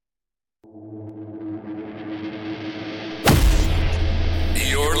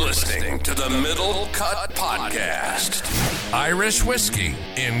listening to the Middle Cut Podcast. Irish whiskey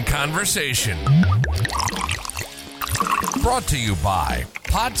in conversation. Brought to you by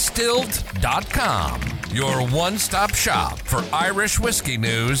potstilled.com, your one-stop shop for Irish whiskey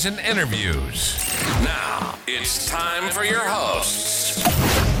news and interviews. Now, it's time for your hosts.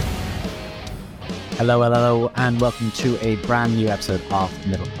 Hello, and welcome to a brand new episode of the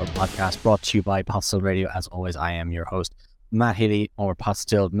Middle Cut Podcast, brought to you by Pot Stilled Radio. As always, I am your host, Matt Healy, or Pot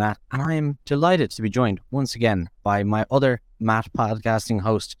Stilled Matt, and I am delighted to be joined once again by my other Matt podcasting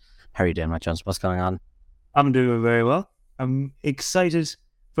host. How are you doing, Matt Jones? What's going on? I'm doing very well. I'm excited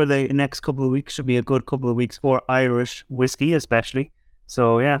for the next couple of weeks. Should be a good couple of weeks for Irish whiskey, especially.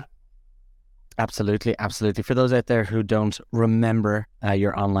 So, yeah. Absolutely. For those out there who don't remember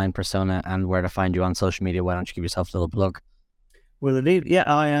your online persona and where to find you on social media, why don't you give yourself a little plug? Well, indeed. Yeah,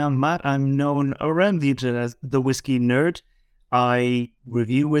 I am Matt. I'm known around the internet as the Whiskey Nerd. I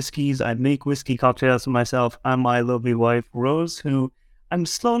review whiskies. I make whiskey cocktails for myself and my lovely wife, Rose, who I'm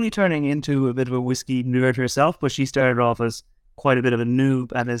slowly turning into a bit of a whiskey nerd herself, but she started off as quite a bit of a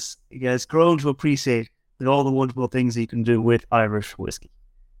noob and has grown to appreciate all the wonderful things you can do with Irish whiskey.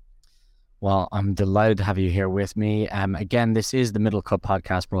 Well, I'm delighted to have you here with me. Again, this is the Middle Cut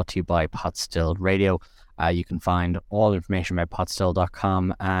Podcast brought to you by Pot Stilled Radio. You can find all information about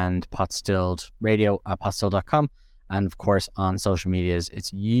potstilled.com and Potstilled Radio at potstilled.com. And of course, on social medias,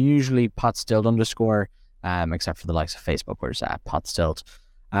 it's usually potstilled_, except for the likes of Facebook, where it's at potstilled.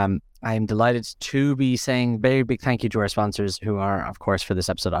 I'm delighted to be saying very big thank you to our sponsors, who are, of course, for this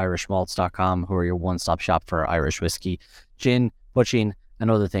episode, irishmalts.com, who are your one-stop shop for Irish whiskey, gin, butching,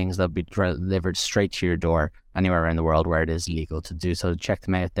 and other things that'll be delivered straight to your door anywhere around the world where it is legal to do so. Check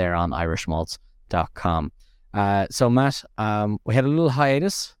them out there on irishmalts.com. So Matt, we had a little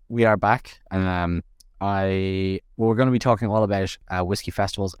hiatus. We are back. We're going to be talking all about whiskey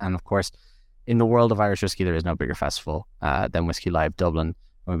festivals, and of course, in the world of Irish whiskey, there is no bigger festival than Whiskey Live Dublin.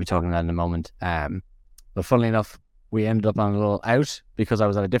 We'll be talking about that in a moment. But funnily enough, we ended up on a little out because I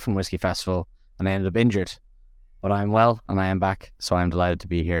was at a different whiskey festival and I ended up injured. But I'm well and I am back, so I'm delighted to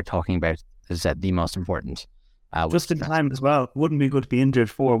be here talking about, as I said, the most important. Just in time as well. Wouldn't be good to be injured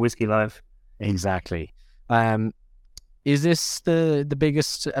for Whiskey Live. Exactly. Is this the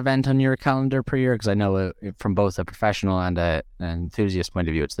biggest event on your calendar per year? Because I know from both a professional and an enthusiast point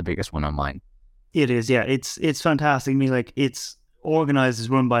of view, it's the biggest one on mine. It is, yeah. It's fantastic. I mean, it's organized, is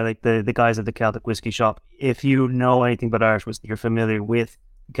run by the guys at the Celtic Whiskey Shop. If you know anything about Irish whiskey, you're familiar with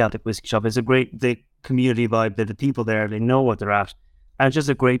the Celtic Whiskey Shop. It's a great community vibe. The people there, they know what they're at. And it's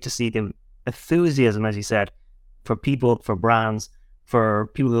just great to see the enthusiasm, as you said, for people, for brands, for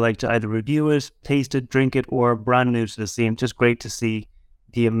people who like to either review it, taste it, drink it, or brand new to the scene. Just great to see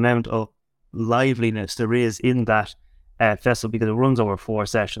the amount of liveliness there is in that festival, because it runs over 4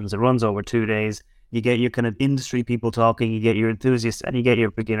 sessions. It runs over 2 days. You get your kind of industry people talking, you get your enthusiasts, and you get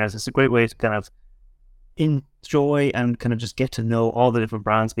your beginners. It's a great way to kind of enjoy and kind of just get to know all the different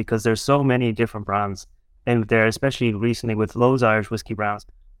brands, because there's so many different brands out there, especially recently with loads of Irish whiskey brands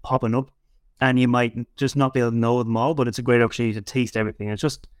popping up, and you might just not be able to know them all, but it's a great opportunity to taste everything. It's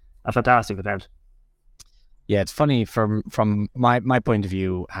just a fantastic event. Yeah, it's funny from my point of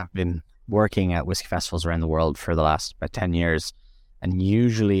view. I've been working at whiskey festivals around the world for the last about 10 years, and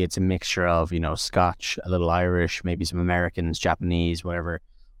usually it's a mixture of, Scotch, a little Irish, maybe some Americans, Japanese, whatever.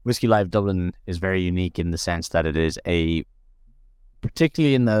 Whiskey Live Dublin is very unique in the sense that it is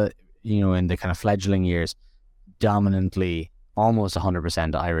particularly in the kind of fledgling years, dominantly almost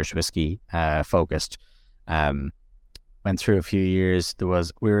 100% Irish whiskey focused. Went through a few years.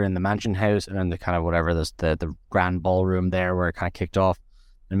 We were in the Mansion House and then the kind of whatever, the grand ballroom there where it kind of kicked off,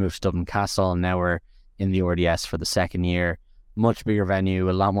 and moved to Dublin Castle, and now we're in the RDS for the second year. Much bigger venue,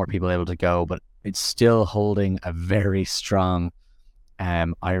 a lot more people able to go, but it's still holding a very strong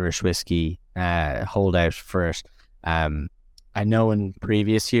Irish whiskey holdout for it. I know in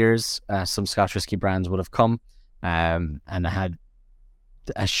previous years some Scotch whiskey brands would have come and I had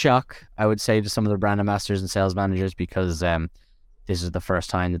a shock, I would say, to some of the brand ambassadors and sales managers, because this is the first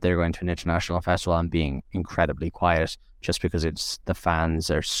time that they're going to an international festival and being incredibly quiet, just because the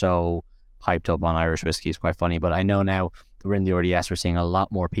fans are so hyped up on Irish whiskey. It's quite funny. But I know now that we're in the RDS, we're seeing a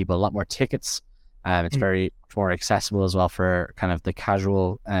lot more people, a lot more tickets. It's very more accessible as well for kind of the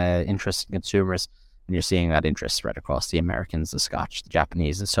casual interested consumers, and you're seeing that interest spread across the Americans, the Scotch, the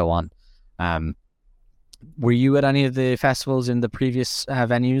Japanese, and so on. Were you at any of the festivals in the previous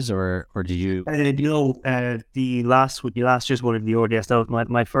venues, or did you? The last year's one in the RDS, that was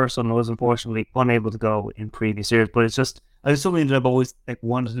my first one. I was unfortunately unable to go in previous years, but it's something that I've always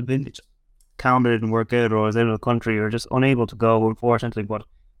wanted to be. Calendar didn't work out, or I was out of the country, or just unable to go, unfortunately. But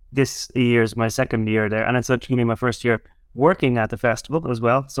this year is my second year there, and it's actually my first year working at the festival as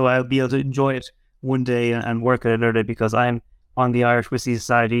well. So I'll be able to enjoy it one day and work at another day because I'm on the Irish Whiskey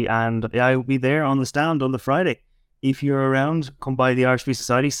Society, and I'll be there on the stand on the Friday. If you're around, come by the Irish Whiskey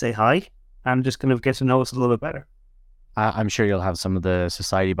Society, say hi, and just kind of get to know us a little bit better. I'm sure you'll have some of the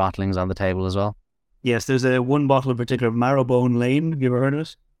society bottlings on the table as well. Yes, there's one bottle in particular, Marrowbone Lane. Have you ever heard of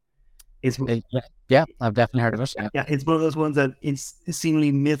it? It's Yeah, I've definitely heard of it. yeah, it's one of those ones that it's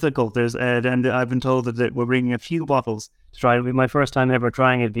seemingly mythical. There's and I've been told that we're bringing a few bottles to try. It'll be my first time ever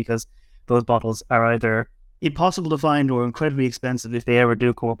trying it because those bottles are either impossible to find or incredibly expensive if they ever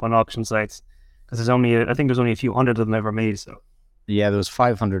do come up on auction sites. Because I think there's only a few hundred of them ever made. So yeah, there was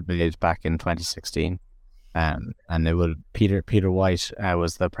 500 made back in 2016. And it would Peter White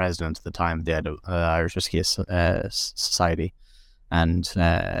was the president at the time of the Irish Whiskey Society, and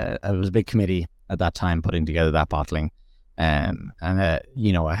it was a big committee at that time putting together that bottling, and a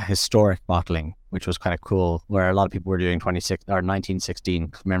historic bottling, which was kind of cool, where a lot of people were doing 1916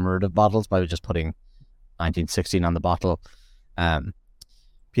 commemorative bottles by just putting 1916 on the bottle.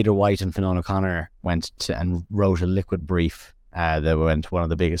 Peter White and Fionnán O'Connor went to and wrote a liquid brief. They went to one of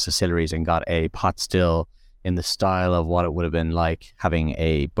the biggest distilleries and got a pot still in the style of what it would have been like having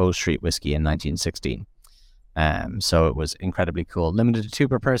a Bow Street whiskey in 1916. So it was incredibly cool. Limited to 2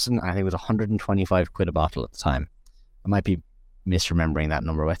 per person. I think it was 125 quid a bottle at the time. I might be misremembering that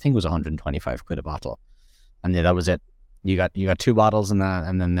number, but I think it was 125 quid a bottle. And yeah, that was it. You got 2 bottles in that,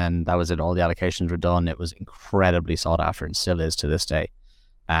 and then that was it. All the allocations were done. It was incredibly sought after and still is to this day.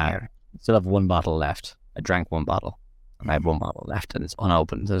 Still have 1 bottle left. I drank 1 bottle. I have 1 bottle left and it's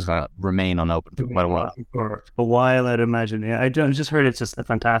unopened. It's going to remain unopened for quite a while. For a while, I'd imagine. Yeah, I just heard it's just a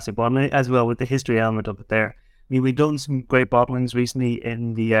fantastic bottle as well with the history element of it there. I mean, we've done some great bottlings recently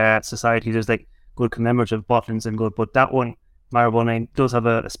in the society. There's like good commemorative bottlings and good, but that one, Marrowbone, does have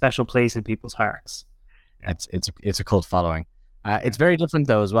a special place in people's hearts. It's a cult following. It's very different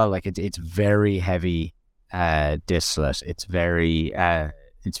though as well. Like it's very heavy distillate. It's very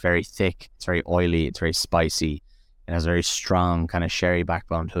thick. It's very oily. It's very spicy. It has a very strong kind of sherry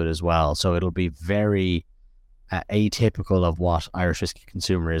backbone to it as well. So it'll be very atypical of what Irish whiskey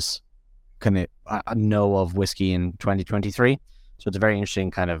consumers can know of whiskey in 2023. So it's a very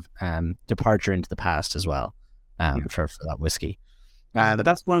interesting kind of departure into the past as well for that whiskey.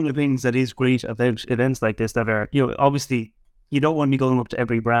 That's one of the things that is great about events like this that are, obviously you don't want to be going up to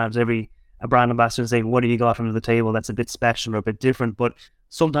every brand ambassador and saying, what have you got under the table that's a bit special or a bit different? But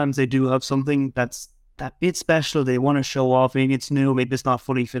sometimes they do have something that's that bit special. They want to show off. Maybe it's new, maybe it's not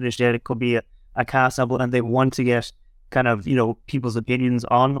fully finished yet. It could be a cast sample, and they want to get kind of, people's opinions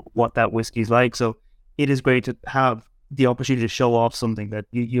on what that whiskey's like. So it is great to have the opportunity to show off something that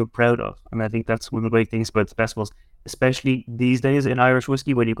you're proud of. And I think that's one of the great things about the festivals, especially these days in Irish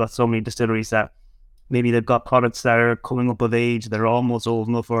whiskey, when you've got so many distilleries that maybe they've got products that are coming up of age, that are almost old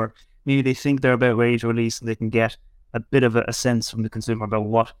enough, or maybe they think they're about ready to release, and they can get a bit of a sense from the consumer about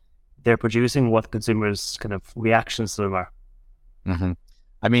what they're producing, what the consumers' kind of reactions to them are. Mm-hmm.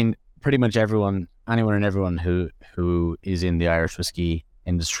 I mean, pretty much anyone and everyone who is in the Irish whiskey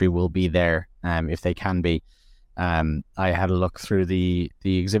industry will be there if they can be. I had a look through the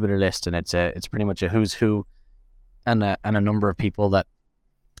exhibitor list, and it's pretty much a who's who and a number of people that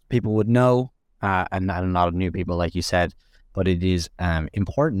people would know and not a lot of new people, like you said. But it is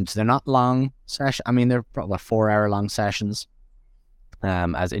important. They're not long sessions. I mean, they're probably 4-hour long sessions.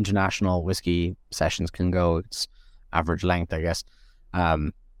 As international whiskey sessions can go, it's average length, I guess.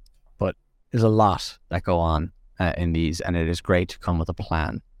 But there's a lot that go on in these, and it is great to come with a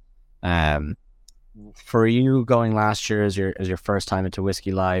plan. For you going last year as your first time into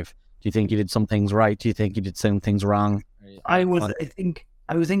Whiskey Live, do you think you did some things right? Do you think you did some things wrong? I think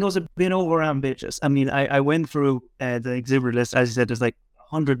I was a bit over ambitious. I mean, I went through the exhibitor list, as you said. There's like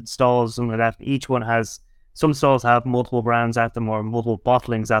 100 stalls, something like that. Each one has, some stalls have multiple brands at them or multiple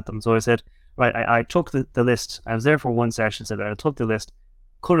bottlings at them. So I said, right, I took the list. I was there for one session, said I took the list,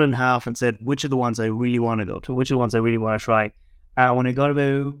 cut it in half, and said which of the ones I really want to go to, which of the ones I really want to try. When I got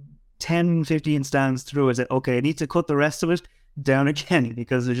about 10, 15 stands through, I said, okay, I need to cut the rest of it down again,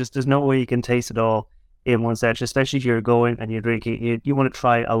 because there's no way you can taste it all in one session, especially if you're going and you're drinking. You want to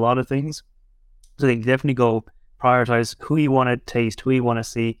try a lot of things. So they definitely go prioritize who you want to taste, who you want to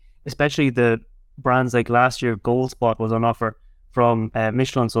see, especially the brands like last year, Gold Spot was on offer from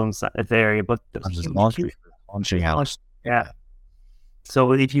Michelin Suns at the area, but launching out. Yeah.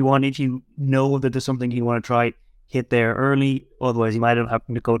 So if you know that there's something you want to try, hit there early. Otherwise, you might have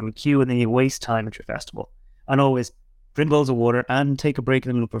to go to a queue, and then you waste time at your festival. And always drink loads of water and take a break in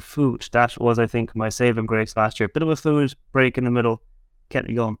the middle for food. That was, I think, my saving grace last year. Bit of a food break in the middle. get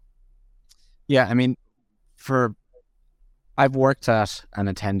it going. Yeah, I mean, I've worked at and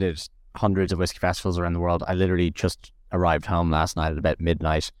attended hundreds of whiskey festivals around the world. I literally just arrived home last night at about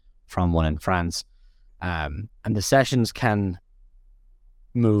midnight from one in France. And the sessions can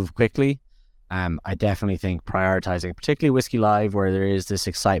move quickly. I definitely think prioritizing, particularly Whiskey Live, where there is this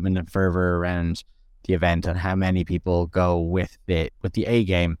excitement and fervor around the event and how many people go with the A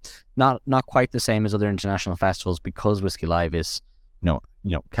game. Not quite the same as other international festivals, because Whiskey Live is,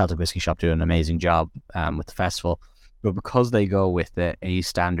 Celtic Whiskey Shop do an amazing job with the festival, but because they go with the A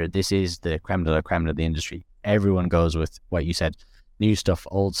standard, this is the creme de la creme of the industry. Everyone goes with what you said, new stuff,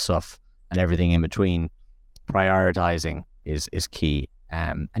 old stuff, and everything in between. Prioritizing is key.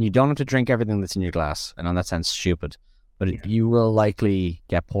 And you don't have to drink everything that's in your glass. I know that sounds stupid, but you will likely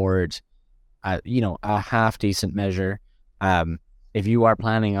get poured a half decent measure. If you are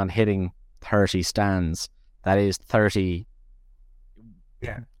planning on hitting 30 stands, that is 30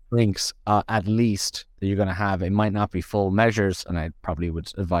 drinks at least that you're going to have. It might not be full measures, and I probably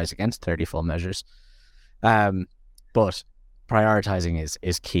would advise against 30 full measures. But prioritizing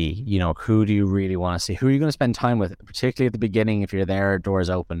is key. Who do you really want to see? Who are you going to spend time with? Particularly at the beginning, if you're there, doors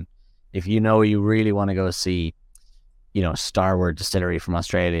open. If you really want to go see, Starward Distillery from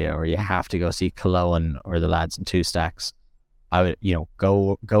Australia, or you have to go see Cologne or the lads in Two Stacks, I would,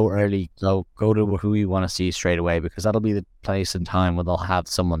 go early, go to who you want to see straight away, because that'll be the place and time where they'll have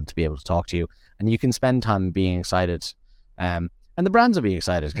someone to be able to talk to you, and you can spend time being excited. And the brands will be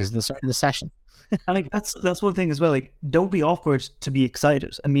excited because they're starting the session. And that's one thing as well. Don't be awkward to be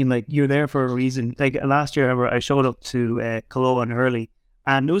excited. I mean, you're there for a reason. Last year, I showed up to Cologne early,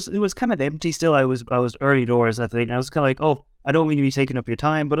 and it was kind of empty still. I was early doors, I think. And I was kind of like, oh, I don't mean to be taking up your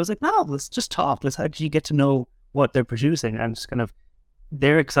time, but I was like, no, let's just talk. Let's actually get to know what they're producing, and just kind of,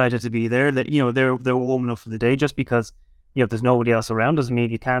 they're excited to be there. That they're warm enough for the day. Just because there's nobody else around doesn't mean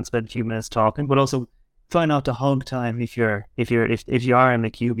you can't spend a few minutes talking. But also try not to hog time if you are in the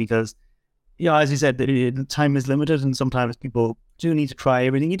queue, because as you said, the time is limited, and sometimes people do need to try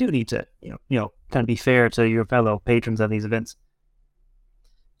everything. You do need to, kind of be fair to your fellow patrons at these events.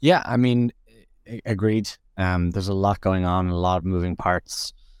 Yeah, I mean, agreed. There's a lot going on, a lot of moving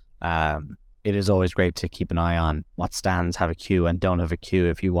parts. It is always great to keep an eye on what stands have a queue and don't have a queue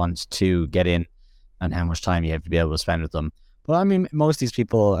if you want to get in, and how much time you have to be able to spend with them. But I mean, most of these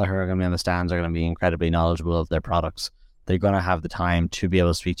people who are going to be on the stands are going to be incredibly knowledgeable of their products. They're going to have the time to be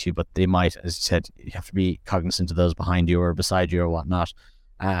able to speak to you, but they might, as you said, you have to be cognizant of those behind you or beside you or whatnot.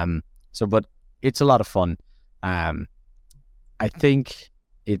 But it's a lot of fun. I think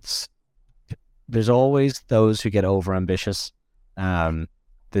there's always those who get over ambitious.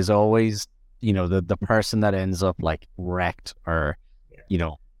 There's always, the person that ends up wrecked or,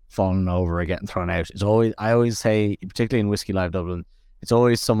 falling over or getting thrown out. I always say, particularly in Whiskey Live Dublin, it's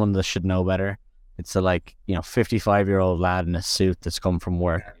always someone that should know better. It's a 55-year-old lad in a suit that's come from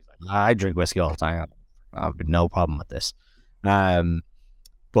work. I drink whiskey all the time. I've no problem with this.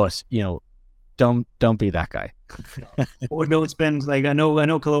 But don't be that guy. Or don't spend I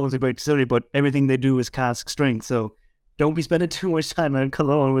know Cologne's a great distillery, but everything they do is cask strength. So don't be spending too much time on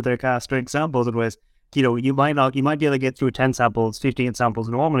Cologne with their cask strength samples. Otherwise, you might be able to get through 10 samples, 15 samples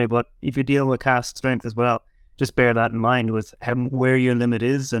normally, but if you're dealing with cask strength as well, just bear that in mind with where your limit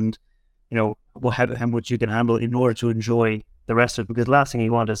is, and how much you can handle in order to enjoy the rest of it. Because the last thing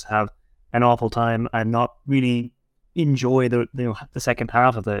you want is have an awful time and not really enjoy the second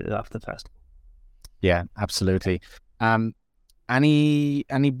half of the festival. Yeah, absolutely.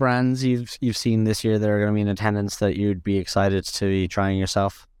 Any brands you've seen this year that are going to be in attendance that you'd be excited to be trying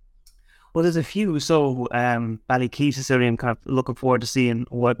yourself? Well, there's a few. So Ballykeefe Distillery, I'm kind of looking forward to seeing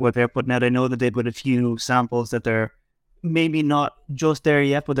what they're putting out. I know that they've got a few samples that they're maybe not just there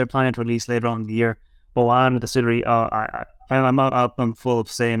yet, but they're planning to release later on in the year. Boan Distillery, I'm full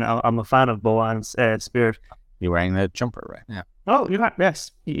of saying I'm a fan of Boan's spirit. You're wearing the jumper right now. Oh, you're right.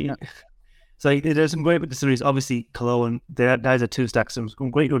 Yes. Yeah. So there's some great distilleries. Obviously, Cologne, there's a Two Stacks, some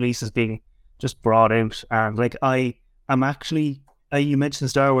great releases being just brought out. And I'm actually, you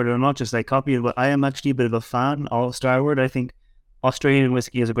mentioned Starward, I'm not just copying, but I am actually a bit of a fan of Starward. I think Australian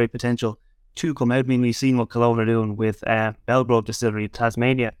whiskey has a great potential to come out. I mean, we've seen what Cologne are doing with Belgrove Distillery,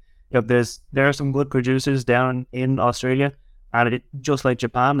 Tasmania. There are some good producers down in Australia, and just like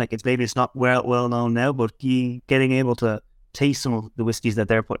Japan, it's not well known now, but getting able to taste some of the whiskies that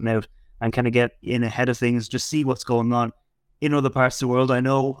they're putting out and kind of get in ahead of things, just see what's going on in other parts of the world. I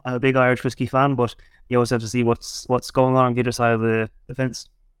know I'm a big Irish whiskey fan, but you always have to see what's going on the other side of the fence.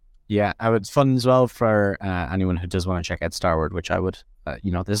 Yeah, it's fun as well for anyone who does want to check out Starward, which I would.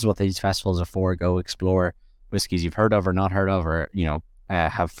 This is what these festivals are for. Go explore whiskies you've heard of or not heard of, or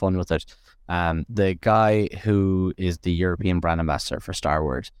have fun with it. The guy who is the European brand ambassador for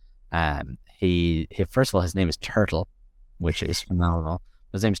Starward, he first of all, his name is Turtle, which is phenomenal.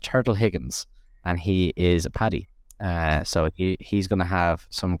 His name's Turtle Higgins, and he is a paddy. So he's going to have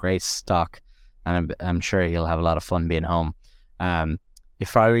some great stock, and I'm sure he'll have a lot of fun being home.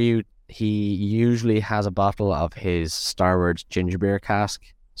 If I were you, he usually has a bottle of his Starward ginger beer cask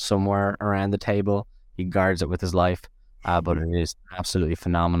somewhere around the table. He guards it with his life, but it is absolutely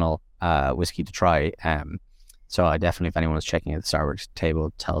phenomenal whiskey to try. So I definitely, if anyone's checking at the Starward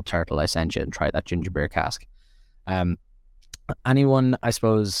table, tell Turtle I sent you and try that ginger beer cask. Anyone, I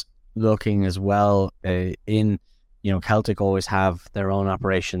suppose, looking as well in, Celtic always have their own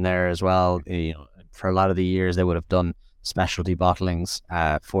operation there as well. For a lot of the years they would have done specialty bottlings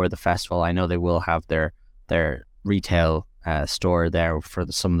for the festival. I know they will have their retail store there for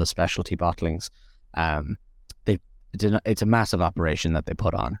some of the specialty bottlings. It's a massive operation that they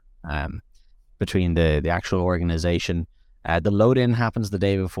put on between the actual organization. The load-in happens the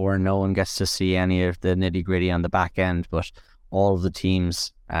day before. No one gets to see any of the nitty-gritty on the back end, but all of the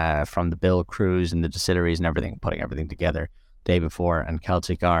teams from the build crews and the distilleries and everything, putting everything together day before, and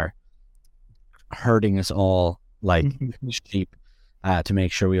Celtic are herding us all like sheep to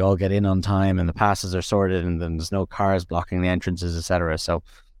make sure we all get in on time and the passes are sorted and then there's no cars blocking the entrances, etc. So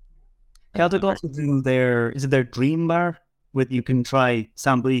Celtic also do their dream bar with, you can try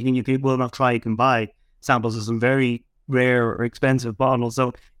sample, you can buy samples of some very rare or expensive bottles.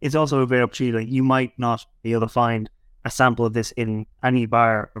 So it's also a very opportunity. Like, you might not be able to find a sample of this in any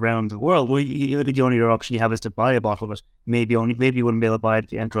bar around the world. Well, the only other option you have is to buy a bottle of it. Maybe you wouldn't be able to buy it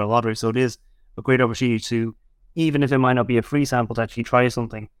if you enter a lottery. So it is a great opportunity to, even if it might not be a free sample, to actually try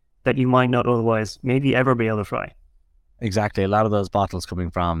something that you might not otherwise maybe ever be able to try. Exactly. A lot of those bottles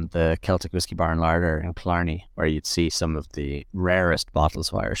coming from the Celtic Whisky Bar and Larder in Killarney, where you'd see some of the rarest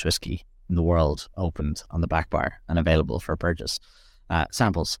bottles of Irish whiskey in the world opened on the back bar and available for purchase.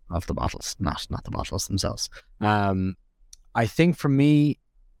 Samples of the bottles, not the bottles themselves. I think for me,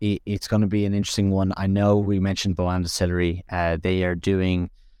 it's going to be an interesting one. I know we mentioned Boan Distillery. They are doing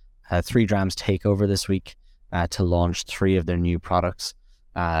 3 Drams takeover this week to launch 3 of their new products,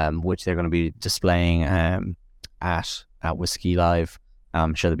 which they're going to be displaying at Whiskey Live.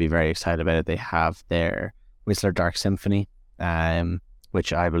 I'm sure they'll be very excited about it. They have their Whistler Dark Symphony,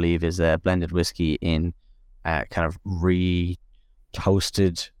 which I believe is a blended whiskey in kind of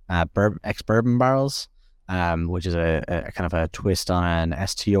toasted ex-bourbon barrels, which is a kind of a twist on an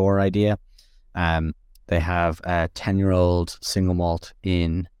STR idea. They have a 10-year-old single malt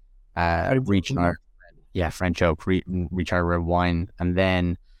in French oak recharred red wine, and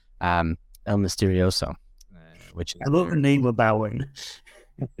then El Misterioso, which I love the name of that one.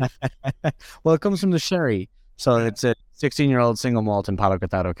 Well, it comes from the sherry, so it's a 16-year-old single malt in Palo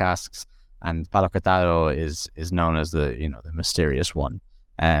Cortado casks. And Palo Cortado is known as the mysterious one.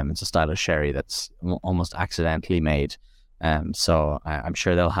 It's a style of sherry that's almost accidentally made. So I'm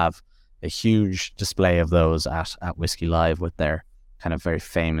sure they'll have a huge display of those at Whiskey Live with their kind of very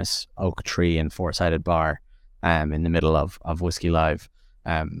famous oak tree and 4-sided bar in the middle of Whiskey Live.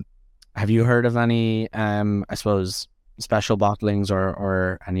 Have you heard of any, I suppose, special bottlings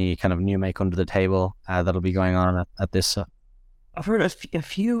or any kind of new make under the table that'll be going on at this? I've heard a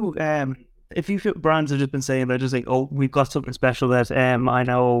few brands have just been saying, they're just like, oh, we've got something special that I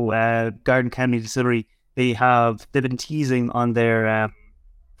know Garden County Distillery, they've been teasing on their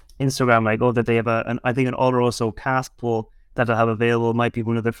Instagram, like, that they have an Oloroso cask pull that they'll have available. It might be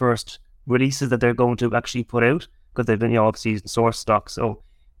one of the first releases that they're going to actually put out, because they've been obviously using source stock. So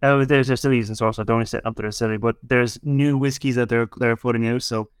they're still using source stock, they're only setting up their distillery, but there's new whiskies that they're putting out.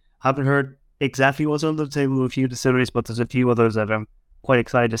 So haven't heard exactly what's under the table with a few distilleries, but there's a few others that I'm quite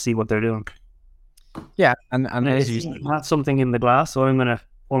excited to see what they're doing. Yeah, and that's something in the glass, so I'm gonna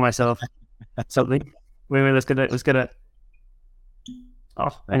pour myself something. Wait, let's get it. Oh,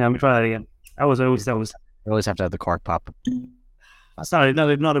 hang on, let me try that again. I always you always have to have the cork pop. That's not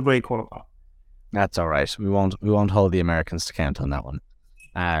a great cork pop. That's all right. We won't hold the Americans to count on that one.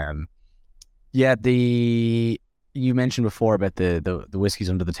 You mentioned before about the whiskies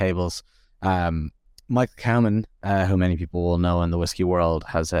under the tables. Michael Cowman, who many people will know in the whiskey world,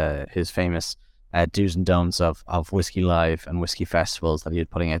 has his famous do's and don'ts of Whiskey Live and whiskey festivals that he had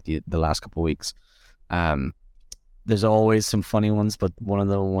putting out the last couple of weeks. There's always some funny ones, but one of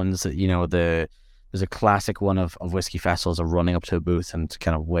the ones that, there's a classic one of whiskey festivals of running up to a booth and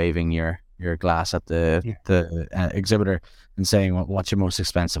kind of waving your glass at the exhibitor and saying, what's your most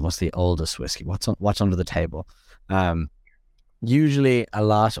expensive? What's the oldest whiskey? What's under the table? Usually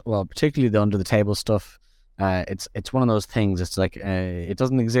particularly the under the table stuff, It's one of those things. It's like it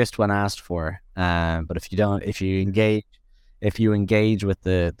doesn't exist when asked for. But if you engage with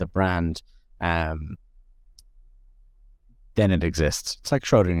the brand, then it exists. It's like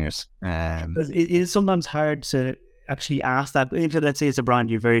Schrodinger's. It is sometimes hard to actually ask that. If let's say it's a brand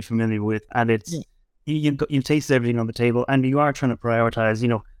you're very familiar with, and it's you've tasted everything on the table, and you are trying to prioritize,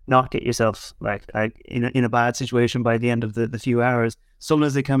 not get yourself like in a bad situation by the end of the few hours.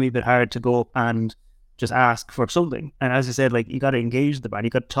 Sometimes it can be a bit hard to go up and just ask for something. And as I said, like, you got to engage the brand, you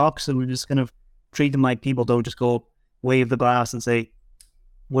got to talk. So we just kind of treat them like people. Don't just go wave the glass and say,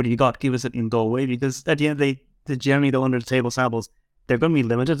 "What do you got? Give us it," and go away. Because at the end of the day, generally the under the table samples, they're going to be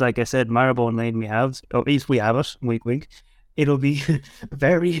limited. Like I said, Maribor Lane we have, or if we have it, wink wink, it'll be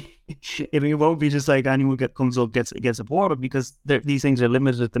very, it won't be just like anyone comes up, gets a pour, but because these things are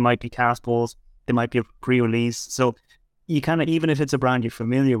limited, there might be cast balls, there might be a pre-release. So you kind of, even if it's a brand you're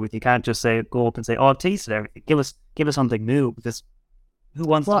familiar with, you can't just go up and say, "Oh, I've tasted everything, give us something new," because who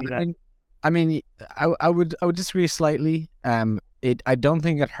wants to do that? I would disagree slightly. I don't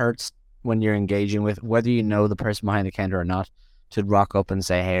think it hurts when you're engaging with, whether you know the person behind the counter or not, to rock up and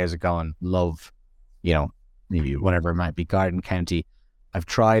say, "Hey, how's it going? Love, maybe whatever it might be, Garden County. I've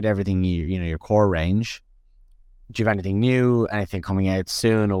tried everything, your core range. Do you have anything new, anything coming out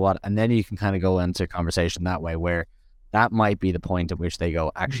soon or what?" And then you can kind of go into conversation that way, where that might be the point at which they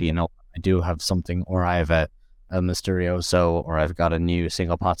go, "Actually, I do have something, or I have a Mysterioso, or I've got a new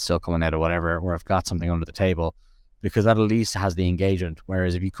single pot still coming out or whatever, or I've got something under the table," because that at least has the engagement.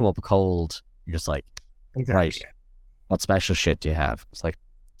 Whereas if you come up cold, you're just like, exactly. Right, what special shit do you have? It's like,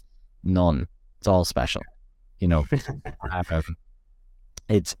 none. It's all special. It's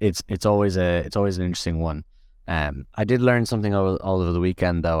always an interesting one. I did learn something all over the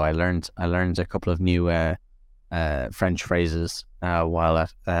weekend, though. I learned a couple of new French phrases while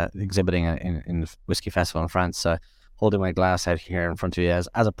at exhibiting in the Whiskey Festival in France. Holding my glass out here in front of you as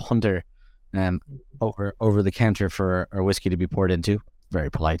a punter, over the counter for our whiskey to be poured into,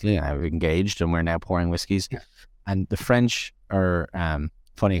 very politely. I've engaged, and we're now pouring whiskeys. Yeah. And the French are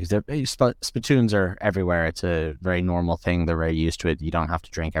funny because spittoons are everywhere. It's a very normal thing. They're very used to it. You don't have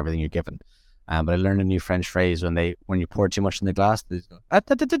to drink everything you're given. But I learned a new French phrase when you pour too much in the glass, they go,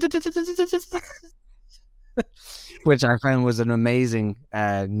 which I found was an amazing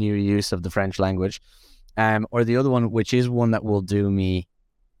new use of the French language. Or the other one, which is one that will do me,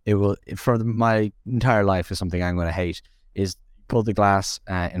 it will, for my entire life, is something I'm going to hate, is pull the glass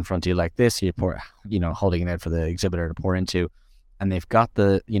in front of you like this. You pour, holding it out for the exhibitor to pour into, and they've got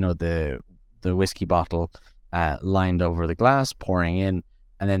the whiskey bottle lined over the glass, pouring in,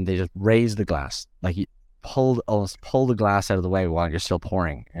 and then they just raise the glass, like you almost pull the glass out of the way while you're still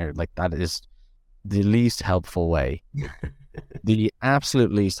pouring. Like, that is the least helpful way, the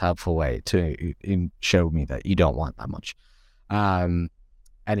absolute least helpful way to show me that you don't want that much.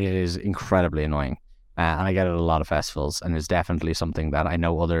 And it is incredibly annoying. And I get it at a lot of festivals, and it's definitely something that I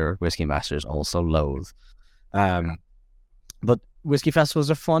know other whiskey ambassadors also loathe. But whiskey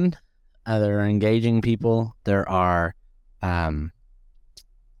festivals are fun. They're engaging people. There are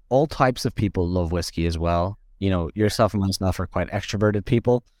all types of people love whiskey as well. Yourself and myself are quite extroverted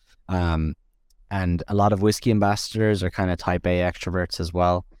people. And a lot of whiskey ambassadors are kind of type A extroverts as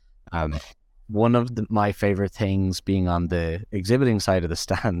well. One of my favorite things being on the exhibiting side of the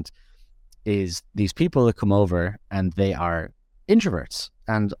stand is these people that come over, and they are introverts.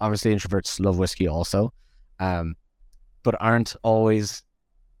 And obviously introverts love whiskey also, but aren't always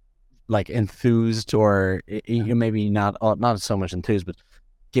like enthused, or maybe not so much enthused, but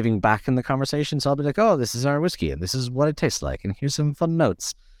giving back in the conversation. So I'll be like, "Oh, this is our whiskey, and this is what it tastes like, and here's some fun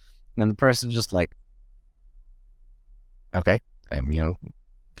notes." And the person's just like, "Okay,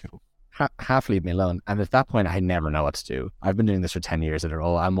 half leave me alone." And at that point, I never know what to do. I've been doing this for 10 years in a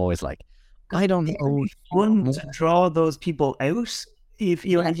row. I'm always like, I don't know. Fun to draw those people out. If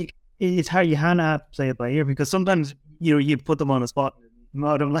it's hard, you cannot play it by ear, because sometimes you put them on a spot.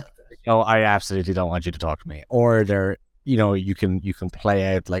 Oh, I absolutely don't want you to talk to me. Or they're, you can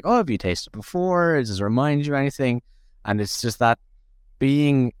play out like, "Oh, have you tasted before? Does it remind you of anything?" And it's just that,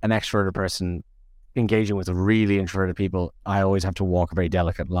 being an extroverted person engaging with really introverted people, I always have to walk a very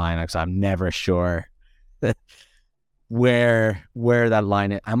delicate line, because I'm never sure where that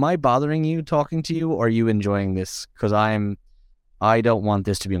line is. Am I bothering you talking to you, or are you enjoying this? Because I don't want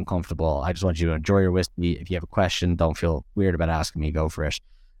this to be uncomfortable. I just want you to enjoy your whiskey. If you have a question, don't feel weird about asking me. Go for it.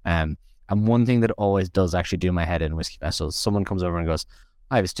 And one thing that always does actually do my head in whiskey festivals, someone comes over and goes,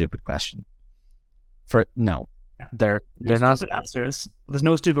 "I have a stupid question." No, there's not answers. There's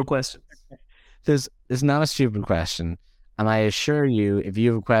no stupid question. There's not a stupid question, And I assure you, if you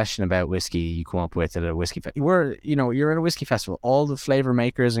have a question about whiskey, you come up with it at a whiskey festival. You're at a whiskey festival. All the flavor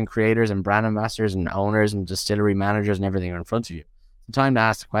makers and creators and brand ambassadors and owners and distillery managers and everything are in front of you. It's time to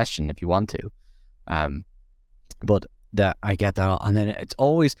ask the question if you want to. But that I get that, and then it's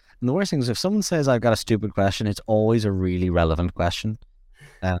always. And the worst thing is if someone says I've got a stupid question, it's always a really relevant question.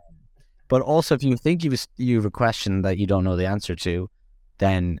 But also, if you think you have a question that you don't know the answer to,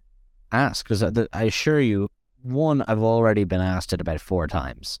 then ask, because I assure you, one, I've already been asked it about 4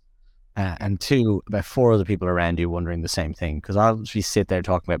 times, and 2, about 4 other people around you wondering the same thing. Because I'll just sit there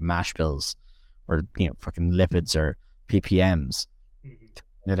talking about mash bills, or fucking lipids or ppms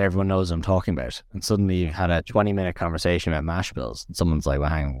that everyone knows I'm talking about, and suddenly you had a 20-minute conversation about mash bills, and someone's like, "Well,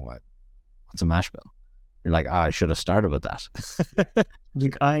 hang on, what's a mash bill?" You're like, I should have started with that.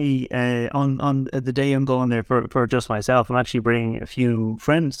 Like on the day I'm going there for just myself, I'm actually bringing a few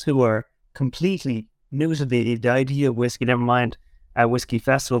friends who are completely new to the idea of whiskey. Never mind a whiskey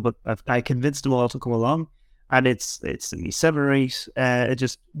festival, but I convinced them all to come along, and it's 7 or 8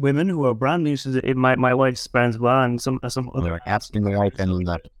 just women who are brand new to it. My wife's friends as well, and some other absolutely right. And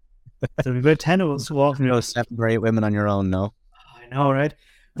that. So we've got 10 of us who often 7 or 8 women on your own. No, I know, right?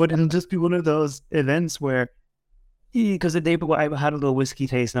 But it'll just be one of those events where, because I had a little whiskey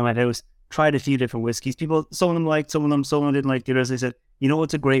taste in my house, tried a few different whiskeys. Some of them liked, some of them didn't like the others. They said,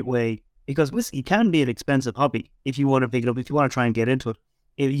 it's a great way, because whiskey can be an expensive hobby if you want to pick it up, if you want to try and get into it.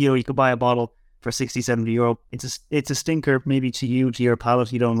 You could buy a bottle for 60, 70 euro. It's a stinker maybe to your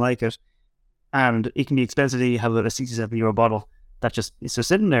palate, you don't like it. And it can be expensive to have a 60, 70 euro bottle that it's just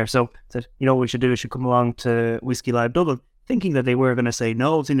sitting there. So that, what we should do is should come along to Whiskey Live Dublin, thinking that they were going to say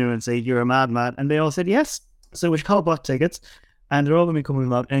no to you and say, "You're a madman." And they all said yes. So we all bought tickets, and they're all going to be coming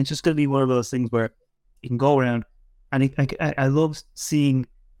along. And it's just going to be one of those things where you can go around, and I love seeing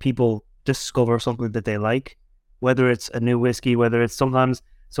people discover something that they like, whether it's a new whiskey, whether it's sometimes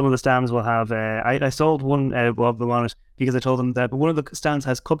some of the stands will have, I sold one of them on it because I told them that one of the stands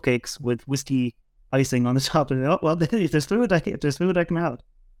has cupcakes with whiskey icing on the top. And if there's fluid, I can have it.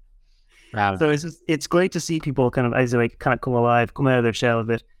 Wow. So it's great to see people kind of come alive, come out of their shell a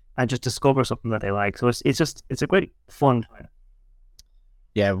bit, and just discover something that they like. So it's a great fun time.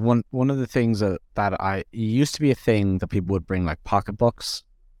 Yeah, one of the things that used to be a thing that people would bring, like pocketbooks.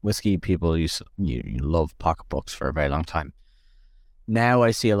 Whiskey people you love pocketbooks for a very long time. Now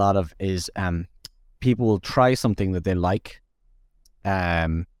I see a lot of is people will try something that they like,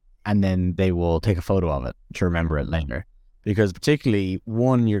 and then they will take a photo of it to remember it later. Because particularly,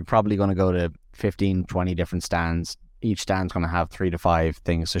 one, you're probably going to go to 15, 20 different stands. Each stand's going to have 3 to 5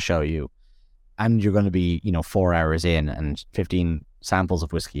 things to show you. And you're going to be, 4 hours in and 15 samples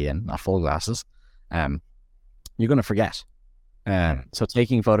of whiskey in, not full glasses. You're going to forget. So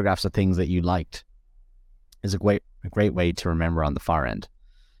taking photographs of things that you liked is a great way to remember on the far end.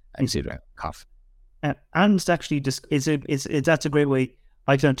 Excuse me, cough. And it's actually that's a great way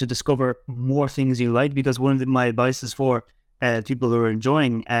I found to discover more things you like, because one of my advices for people who are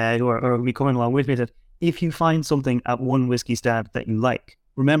enjoying who are coming along with me, that if you find something at one whiskey stand that you like,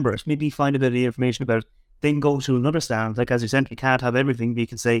 remember it. Maybe find a bit of information about it, then go to another stand. Like, as you said, you can't have everything, but you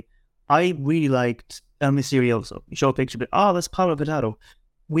can say, I really liked El Misterioso. You show a picture of it. That's Palo Potato.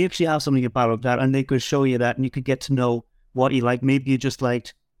 We actually have something at Palo Potato, and they could show you that, and you could get to know what you like. Maybe you just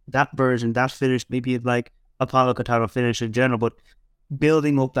liked that version, that finish. Maybe you'd like a Palo Potato finish in general, but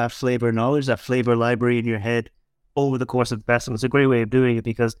building up that flavor knowledge, that flavor library in your head over the course of the festival is a great way of doing it,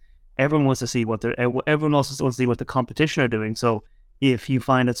 because everyone wants to see everyone also wants to see what the competition are doing. So if you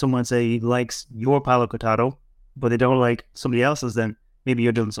find that someone, say, likes your Palo Potato, but they don't like somebody else's, then maybe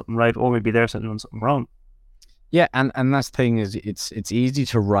you're doing something right, or maybe they're doing something wrong. Yeah, and that's the thing is, it's easy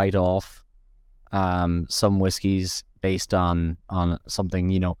to write off some whiskeys based on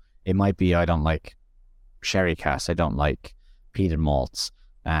something. It might be, I don't like sherry cask, I don't like peated malts.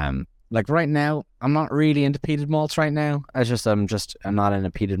 Like right now, I'm not really into peated malts right now. I'm not in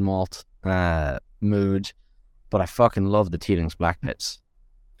a peated malt mood, but I fucking love the Teeling's Black Pits.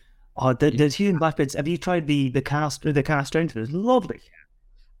 Oh, the Teeling Black Pits. Have you tried the cast strength? It's lovely.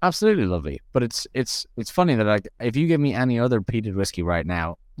 Absolutely lovely. But it's funny that if you give me any other peated whiskey right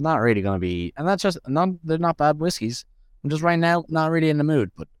now, I'm not really going to be, and that's just they're not bad whiskeys. I'm just right now not really in the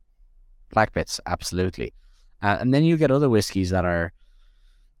mood, but Black Pits, absolutely. And then you get other whiskeys that are,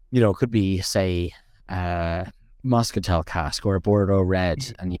 could be, say, Muscatel cask or a Bordeaux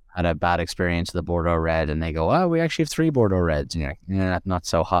Red, and you had a bad experience with the Bordeaux Red, and they go, "Oh, we actually have 3 Bordeaux Reds," and you're not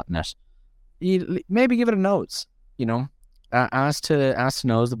so hot in it. You maybe give it a nose, ask to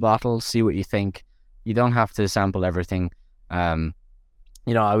nose the bottle, see what you think. You don't have to sample everything. I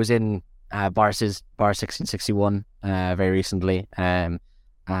was in Bar 1661 very recently.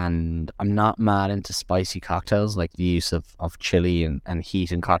 And I'm not mad into spicy cocktails, like the use of chili and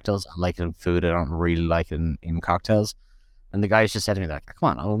heat in cocktails. I like it in food. I don't really like it in cocktails. And the guys just said to me like,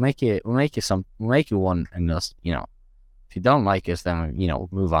 "Come on, we'll make you one, and just if you don't like it, then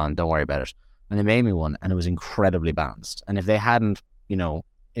move on. Don't worry about it." And they made me one, and it was incredibly balanced. And if they hadn't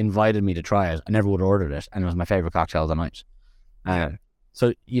invited me to try it, I never would have ordered it, and it was my favorite cocktail of the night.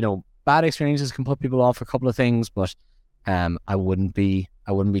 So bad experiences can put people off a couple of things, but I wouldn't be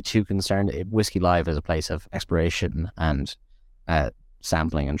too concerned. Whiskey Live is a place of exploration and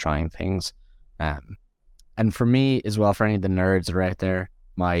sampling and trying things. And for me as well, for any of the nerds that are out there,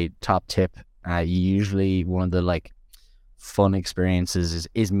 my top tip, usually one of the like fun experiences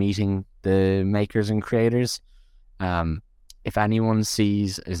is meeting the makers and creators. If anyone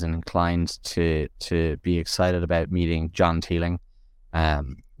is inclined to be excited about meeting John Teeling,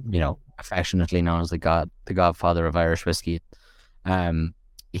 affectionately known as the godfather of Irish whiskey,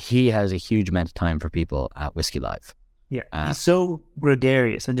 he has a huge amount of time for people at Whiskey Live. Yeah, he's so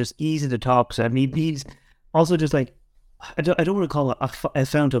gregarious and just easy to talk to. I mean, he's also just like, I don't want to call it a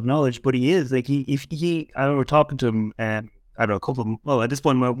fount of knowledge, but he is like I remember talking to him, I don't know, at this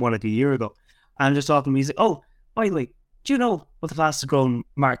point more like a year ago, and just talking to him. He's like, "Oh, by the way, do you know what the fastest growing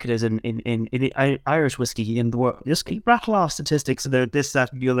market is in Irish whiskey in the world?" Just rattle off statistics about this,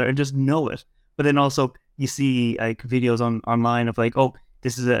 that, and the other, and just know it. But then also you see like videos online of like, oh,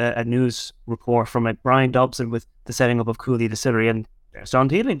 this is a news report from like Brian Dobson with the setting up of Cooley Distillery, and there's John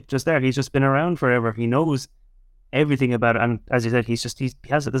Teeling just there. He's just been around forever. He knows everything about it, and as you said,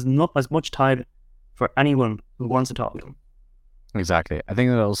 there's not as much time for anyone who wants to talk to him. Exactly. I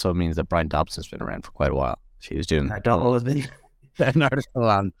think that also means that Brian Dobson's been around for quite a while. He was doing an article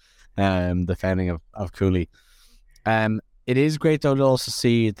on the founding of Cooley. It is great though to also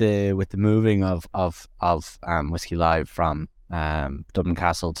see with the moving of Whiskey Live from Dublin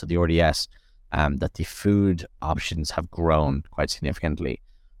Castle to the RDS, that the food options have grown quite significantly.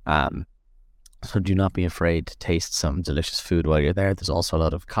 So do not be afraid to taste some delicious food while you're there. There's also a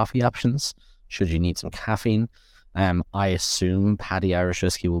lot of coffee options should you need some caffeine. I assume Paddy Irish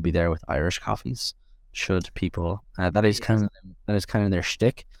Whiskey will be there with Irish coffees. Should people that is kind of their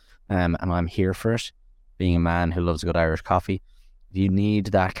shtick, and I'm here for it. Being a man who loves a good Irish coffee, if you need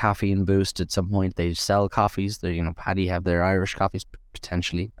that caffeine boost at some point, they sell coffees. They Paddy have their Irish coffees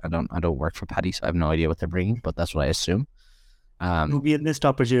potentially. I don't work for Paddy, so I have no idea what they're bringing, but that's what I assume. It would be a missed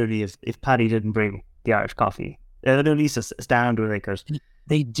opportunity if Paddy didn't bring the Irish coffee. At least a stand with it.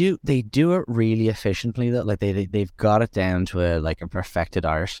 They do it really efficiently though. Like they've got it down to a perfected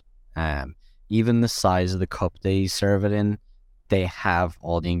art. Even the size of the cup they serve it in, they have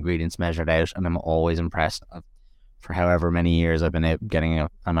all the ingredients measured out, and I'm always impressed. For however many years I've been getting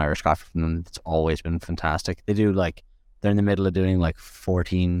an Irish coffee from them, it's always been fantastic. They're in the middle of doing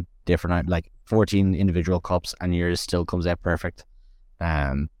 14 individual cups, and yours still comes out perfect.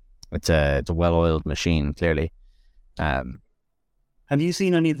 It's a well-oiled machine, clearly. Have you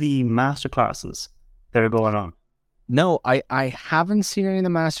seen any of the masterclasses that are going on? No, I haven't seen any of the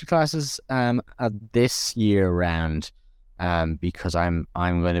masterclasses this year round, because I'm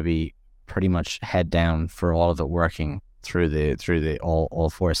going to be pretty much head down for all of it, working through the all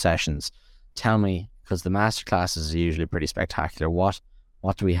 4 sessions. Tell me, because the masterclasses are usually pretty spectacular.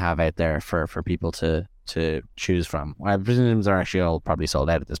 What do we have out there for people to choose from? I presume they're actually all probably sold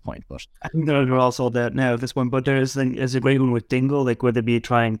out at this point, but I think they're all sold out now at this point. But there's a great one with Dingle, where they be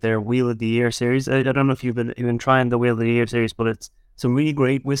trying their Wheel of the Year series. I don't know if you've been trying the Wheel of the Year series, but it's some really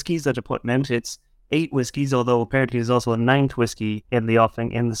great whiskies that are putting out. It's 8 whiskies, although apparently there's also a 9th whiskey in the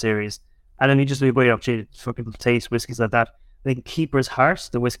offing in the series. And then it just be a great opportunity for people to taste whiskies like that. I think Keeper's Heart,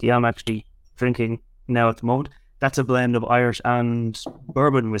 the whiskey I'm actually drinking now at the moment, that's a blend of Irish and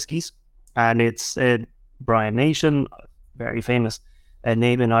bourbon whiskies, and it's Brian Nation, very famous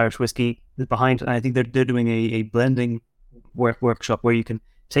name in Irish whiskey, behind. And I think they're doing a blending workshop where you can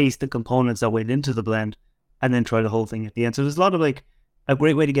taste the components that went into the blend and then try the whole thing at the end. So there's a lot of a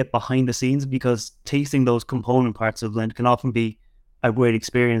great way to get behind the scenes, because tasting those component parts of the blend can often be a great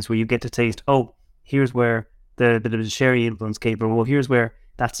experience where you get to taste, oh, here's where the sherry influence came from, well, here's where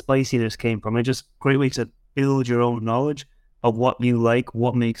that spiciness came from. It's just a great way to build your own knowledge of what you like,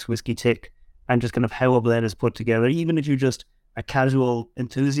 what makes whiskey tick, and just kind of how a blend is put together. Even if you're just a casual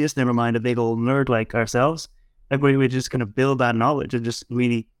enthusiast, never mind a big old nerd like ourselves, a great way to just kind of build that knowledge and just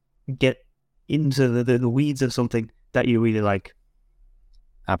really get into the weeds of something that you really like.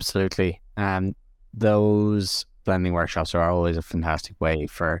 Absolutely. Those blending workshops are always a fantastic way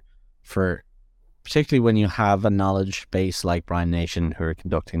for particularly when you have a knowledge base like Brian Nation who are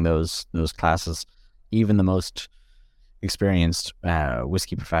conducting those classes, even the most experienced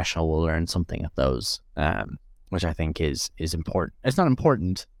whiskey professional will learn something at those, which I think is important. It's not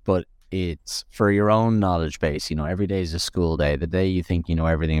important, but it's for your own knowledge base. Every day is a school day. The day you think you know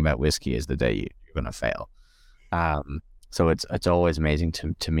everything about whiskey is the day you're going to fail. So it's always amazing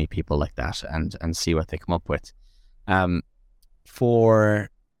to meet people like that and see what they come up with. For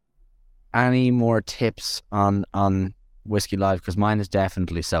any more tips on Whiskey Live, because mine is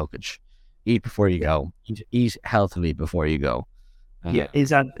definitely soakage. Eat before you go. Eat healthily before you go.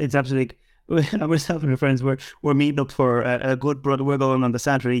 It's absolutely. Myself and my friends we're meeting up for a good brother. We're going on the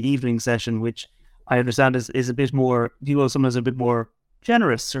Saturday evening session, which I understand is a bit more. People sometimes a bit more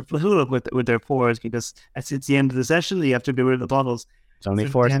generous or fluid with their pours, because it's the end of the session. You have to be rid of the bottles. It's only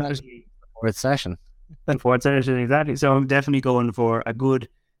fourth session. Fourth session, exactly. So I'm definitely going for a good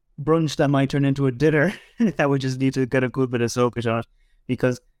brunch that might turn into a dinner. That would just need to get a good bit of soakage on it,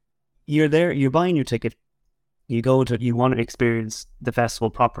 because you're there, you're buying your ticket, you want to experience the festival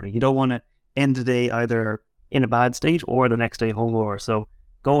properly. You don't want to end the day either in a bad state or the next day hungover. So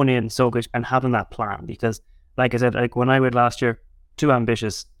going in soakage and having that plan, because like I said, like when I went last year, too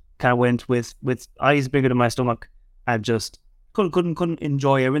ambitious, kind of went with eyes bigger than my stomach, and just couldn't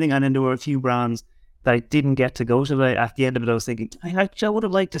enjoy everything. And then there were a few brands that I didn't get to go to. But at the end of it, I was thinking, I would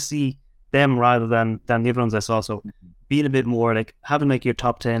have liked to see them rather than the other ones I saw. So being a bit more like having like your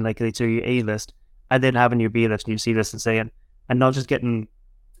top 10, like let's say your A list, and then having your B list and your C list, and saying, and not just getting,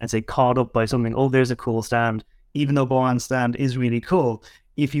 I'd say, caught up by something. Oh, there's a cool stand, even though Bohan's stand is really cool.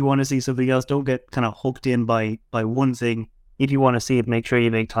 If you want to see something else, don't get kind of hooked in by one thing. If you want to see it, make sure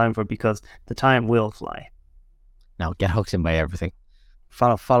you make time for it, because the time will fly. No, get hooked in by everything.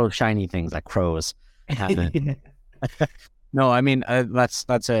 Follow shiny things like crows. No, I mean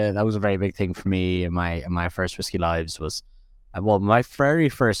that was a very big thing for me in my first Whiskey Lives. Was my very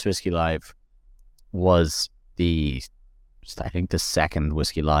first Whiskey Live was I think the second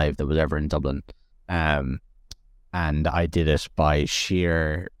Whiskey Live that was ever in Dublin, and I did it by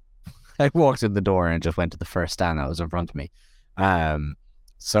sheer. I walked in the door and just went to the first stand that was in front of me.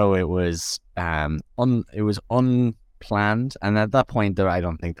 So it was unplanned, and at that point I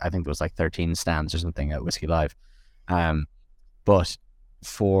think there was like 13 stands or something at Whiskey Live. But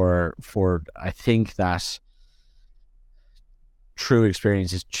for I think that true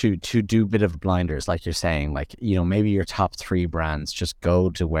experience is to do a bit of blinders, like you're saying, like, maybe your top 3 brands, just go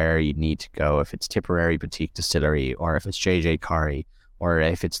to where you need to go. If it's Tipperary Boutique Distillery, or if it's JJ Corrie, or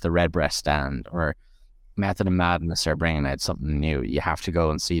if it's the Redbreast stand, or Method and Madness are bringing out something new, you have to go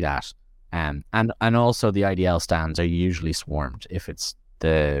and see that. And also the IDL stands are usually swarmed. If it's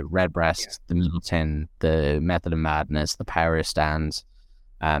the Redbreast, the Middleton, the Method and Madness, the Power stands,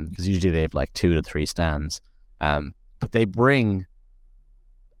 because usually they have like 2 to 3 stands. But they bring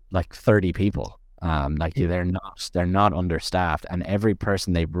like 30 people. Like they're not understaffed, and every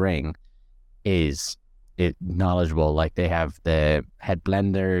person they bring is knowledgeable. Like they have the head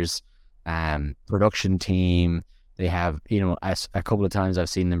blenders, production team. They have, a couple of times I've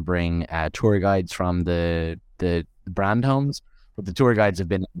seen them bring tour guides from the brand homes, but the tour guides have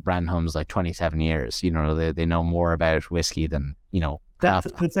been at brand homes like 27 years. They know more about whiskey than,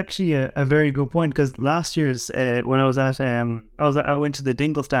 That's actually a very good point, because last year's when I was at I went to the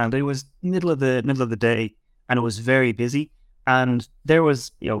Dingle stand. It was middle of the day, and it was very busy. And there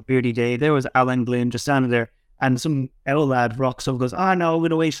was Beardy Day. There was Alan Glynn just standing there, and some old lad rocks up and goes, "Oh no, I'm going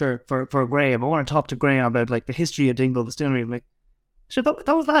to wait for Graham. I want to talk to Graham about like the history of Dingle Distillery." I'm like, "Sure,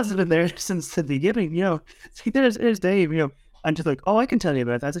 those lads have been there since the beginning." See, there's Dave. And just like, "Oh, I can tell you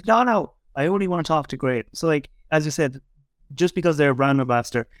about that." I was like, "No, I only want to talk to Graham." So like, as you said, just because they're a brand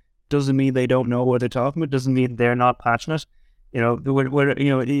ambassador doesn't mean they don't know what they're talking about. Doesn't mean they're not passionate.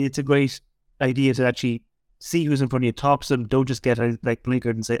 It's a great idea to actually see who's in front of you, talk to them. Don't just get like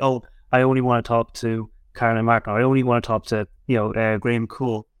blinkered and say, "Oh, I only want to talk to Caroline Martin, or I only want to talk to Graham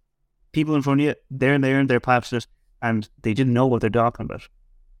Cool." People in front of you, they're there and they're passionate, and they didn't know what they're talking about.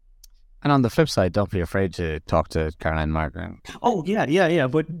 And on the flip side, don't be afraid to talk to Caroline Martin. Oh yeah,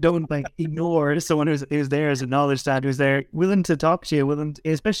 but don't ignore someone who's there as a knowledge stand, who's there willing to talk to you,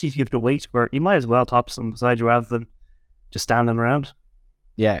 especially if you have to wait for it. You might as well talk to someone beside you rather than just standing around.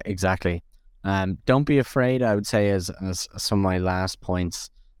 Yeah, exactly. Don't be afraid, I would say, as some of my last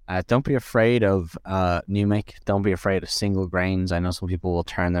points. Don't be afraid of new make. Don't be afraid of single grains. I know some people will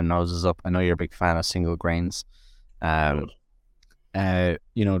turn their noses up. I know you're a big fan of single grains. Try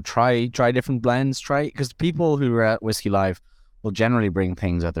different blends. Because people who are at Whiskey Live will generally bring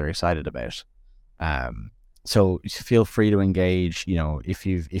things that they're excited about. So feel free to engage. If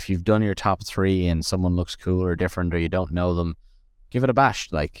you've done your top three and someone looks cool or different or you don't know them, give it a bash.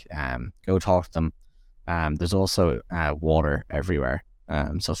 Like, go talk to them. There's also water everywhere.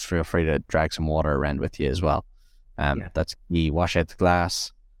 So feel free to drag some water around with you as well. That's key. Wash out the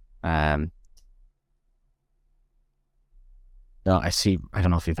glass. No, I don't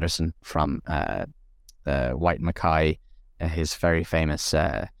know if you've listened from the White Mackay, his very famous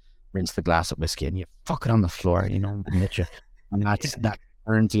rinse the glass of whiskey and you fuck it on the floor, and that's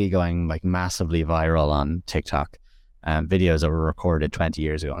currently going like massively viral on TikTok. Videos that were recorded 20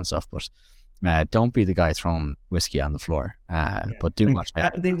 years ago and stuff, but don't be the guy throwing whiskey on the floor. But do watch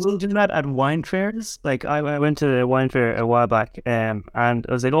out. They will do that at wine fairs. Like I went to a wine fair a while back, and I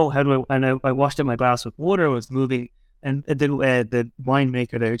was like, oh, how do I? And I washed out my glass with water. I was moving, and the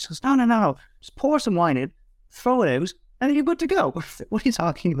winemaker there just goes, no, just pour some wine in, throw it out, and then you're good to go. What are you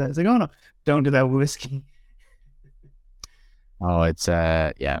talking about? It's like, oh no, don't do that with whiskey. Oh, it's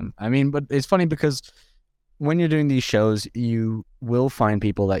yeah. I mean, but it's funny because when you're doing these shows, you will find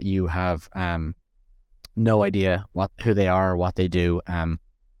people that you have no idea who they are or what they do.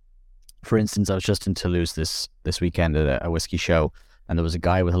 For instance, I was just in Toulouse this weekend at a whiskey show, and there was a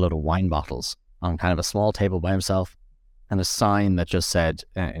guy with a load of wine bottles on kind of a small table by himself, and a sign that just said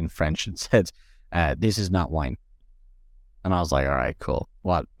in French, it said, "This is not wine." And I was like, "All right, cool."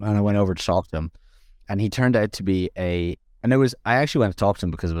 What? And I went over to talk to him, and he turned out to be I actually went to talk to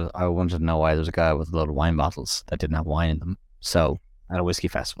him because I wanted to know why there was a guy with a load of wine bottles that didn't have wine in them. So at a whiskey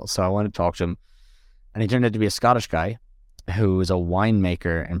festival. So I wanted to talk to him, and he turned out to be a Scottish guy who is a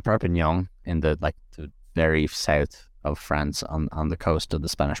winemaker in Perpignan in the very south of France on the coast of the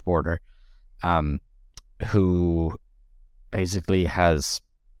Spanish border, who basically has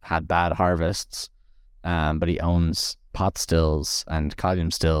had bad harvests, but he owns pot stills and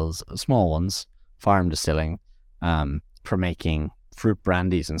column stills, small ones, farm distilling, for making fruit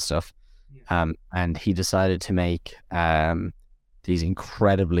brandies and stuff. And he decided to make these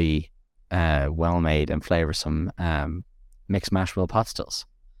incredibly well-made and flavoursome mixed mash bill pot stills.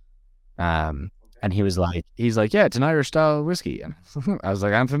 And he's like, yeah, it's an Irish style whiskey. And I was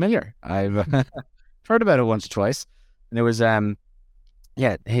like, I'm familiar. I've heard about it once or twice. And it was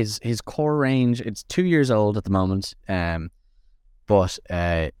his core range. It's 2 years old at the moment, but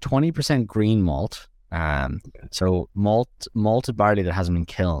 20% green malt. So malted barley that hasn't been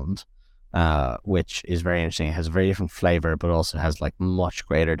kilned, which is very interesting. It has a very different flavor, but also has like much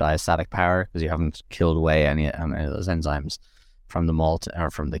greater diastatic power because you haven't killed away any of those enzymes from the malt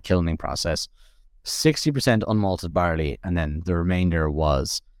or from the kilning process. 60% unmalted barley, and then the remainder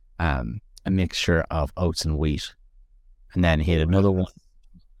was a mixture of oats and wheat. And then he had another one.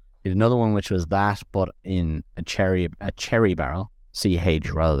 He had another one which was that, but in a cherry barrel, CH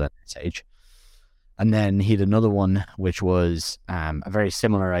rather than SH. And then he had another one which was a very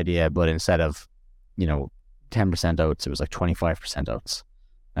similar idea, but instead of 10% oats, it was like 25% oats.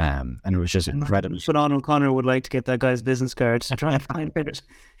 And it was just incredible. But O'Connor would like to get that guy's business card to try and find it.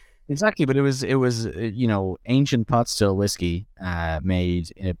 Exactly, but it was ancient pot still whiskey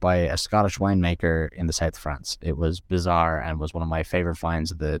made by a Scottish winemaker in the south of France. It was bizarre and was one of my favorite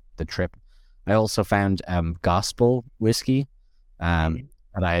finds of the trip. I also found gospel whiskey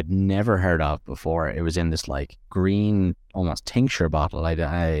that I had never heard of before. It was in this like green almost tincture bottle.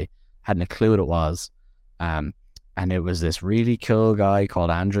 I hadn't a clue what it was, and it was this really cool guy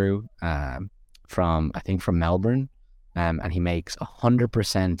called Andrew from Melbourne. And he makes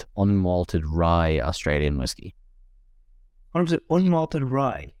 100% unmalted rye Australian whiskey. 100% unmalted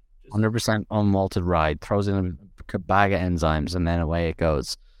rye? 100% unmalted rye. Throws in a bag of enzymes and then away it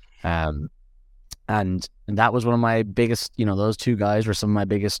goes. And that was one of my biggest, those two guys were some of my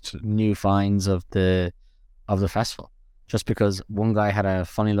biggest new finds of the festival. Just because one guy had a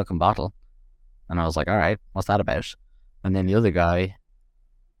funny looking bottle and I was like, all right, what's that about? And then the other guy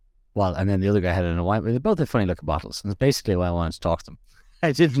had it in a wine. They both had funny looking bottles. And that's basically why I wanted to talk to them.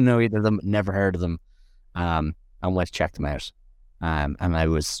 I didn't know either of them, never heard of them, and went to check them out. And I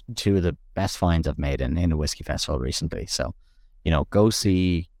was two of the best finds I've made in a whiskey festival recently. So, go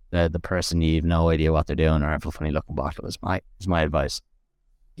see the person you have no idea what they're doing or have a funny looking bottle is my advice.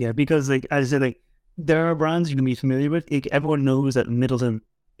 Yeah, because as I said, there are brands you can be familiar with. Everyone knows that Middleton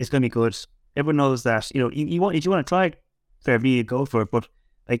is going to be good. Everyone knows that, if you want to try it, fair be, go for it. But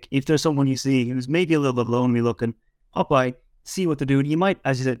if there's someone you see who's maybe a little bit lonely looking, hop by, see what they're doing. You might,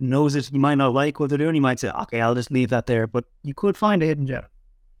 as you said, knows it. You might not like what they're doing. You might say, okay, I'll just leave that there. But you could find a hidden gem.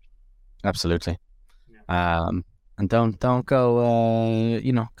 Absolutely. Yeah. And don't go,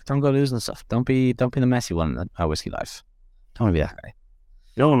 don't go losing stuff. Don't be the messy one in our whiskey life. Don't want to be that guy.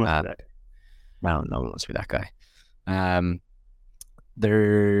 Don't want to be that guy. Well, no one wants to be that guy. Um,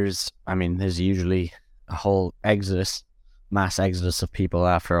 there's usually a whole mass exodus of people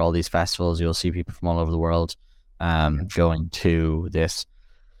after all these festivals. You'll see people from all over the world going to this.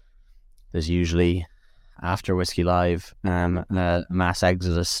 There's usually, after Whiskey Live, a mass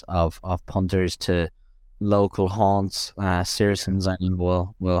exodus of punters to local haunts. Searsons Island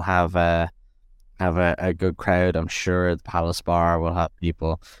will have a good crowd. I'm sure the Palace Bar will have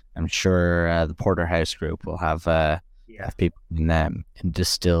people. I'm sure the Porterhouse Group will have people in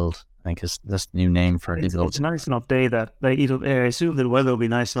Distilled. I think is this new name for it. It's a nice enough day that, like, I assume that the weather will be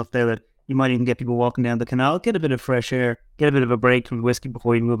nice enough there that you might even get people walking down the canal, get a bit of fresh air, get a bit of a break from the whiskey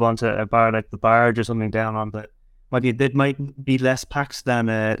before you move on to a bar like the Barge or something down on the. It might be less packed than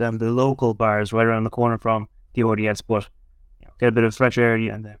the local bars right around the corner from the ODS, but get a bit of fresh air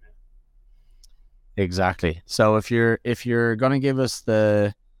and then. Exactly. So if you're gonna give us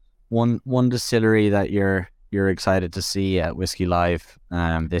the one distillery that you're excited to see at Whiskey Live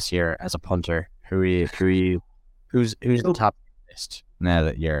this year as a punter, who's the top list now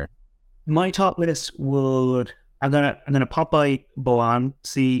that you're? My top list would. I'm gonna pop by Boan,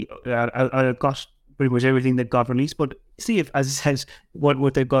 see. I got pretty much everything they've got released, but see if, as it says,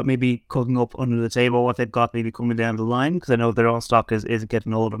 what they've got maybe cooking up under the table, what they've got maybe coming down the line, because I know their own stock is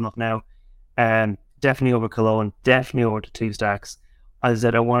getting old enough now. Definitely over Cologne, definitely over to Two Stacks. As I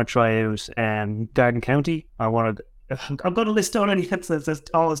said, I want to try out Garden County. I've got a list already that's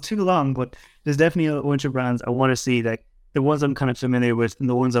almost too long, but there's definitely a bunch of brands I want to see, like the ones I'm kind of familiar with and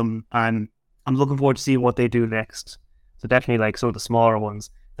the ones I'm looking forward to seeing what they do next. So definitely like some of the smaller ones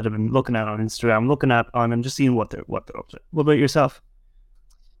that I've been looking at on Instagram, I'm just seeing what they're up to. What about yourself?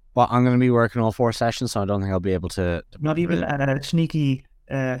 Well, I'm going to be working all 4 sessions, so I don't think I'll be able to not even a sneaky.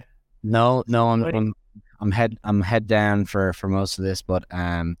 No, I'm head down for most of this, but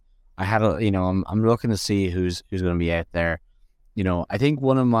I'm looking to see who's going to be out there. I think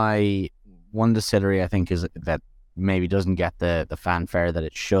one distillery I think is that maybe doesn't get the fanfare that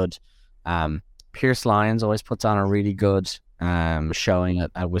it should. Pierce Lyons always puts on a really good showing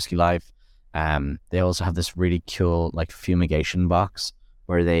at Whiskey Live. They also have this really cool like fumigation box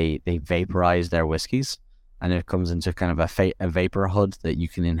where they vaporize their whiskeys, and it comes into kind of a vapor hood that you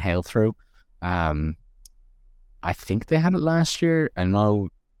can inhale through. I think they had it last year. I know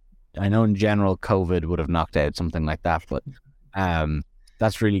in general COVID would have knocked out something like that, but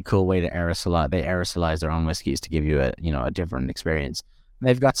that's a really cool way to aerosolize. They aerosolize their own whiskeys to give you a different experience.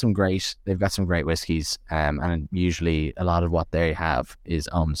 They've got some great whiskeys, and usually a lot of what they have is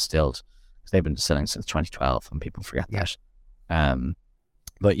distilled. They've been distilling since 2012, and people forget that.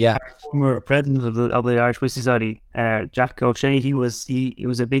 But yeah, former president of the Irish Whisky Society, Jack O'Shea, he was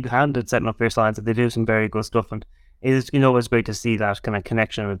a big hand at setting up Pierce Lyons, and they do some very good stuff. And it's great to see that kind of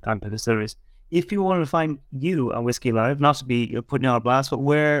connection with the distilleries. If you want to find you on Whiskey Live, not to be putting you on blast, but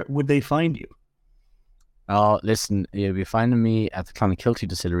where would they find you? Oh, listen, you'll be finding me at the Clonakilty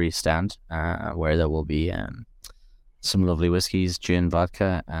Distillery stand, where there will be some lovely whiskies, gin,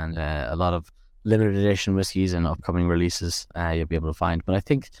 vodka, and a lot of limited edition whiskies and upcoming releases you'll be able to find. But I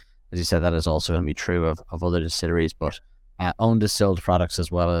think, as you said, that is also going to be true of other distilleries, but own distilled products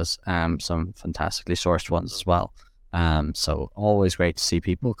as well as some fantastically sourced ones as well. So always great to see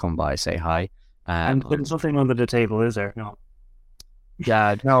people come by, say hi. And putting something under the table, is there? No.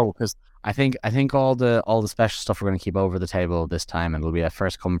 Yeah, no, because I think all the special stuff we're going to keep over the table this time, and it'll be a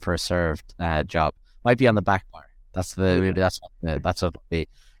first come first served job. Might be on the back bar. That's what it'll be.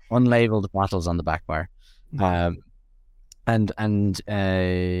 Unlabeled bottles on the back bar. I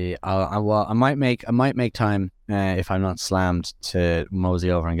might make time if I'm not slammed to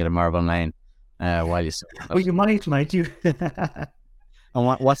mosey over and get a Marble Lane while you. Oh, you might you. And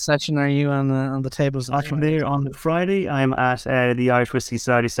what section are you on the tables? From there on the Friday, I'm at the Irish Whisky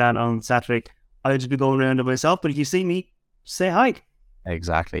Society stand. On Saturday, I'll just be going around to myself. But if you see me, say hi.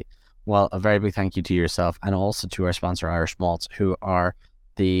 Exactly. Well, a very big thank you to yourself, and also to our sponsor, Irish Malts, who are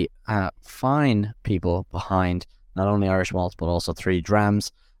the fine people behind not only Irish Malts but also 3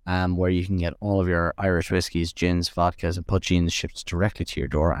 Drams, where you can get all of your Irish whiskies, gins, vodkas, and poutines shipped directly to your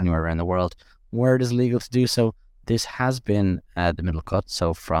door anywhere around the world where it is legal to do so. This has been The Middle Cut.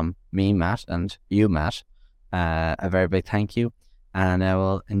 So from me, Matt, and you, Matt, a very big thank you, and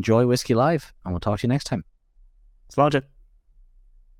we'll enjoy Whiskey Live, and we'll talk to you next time. Slàinte.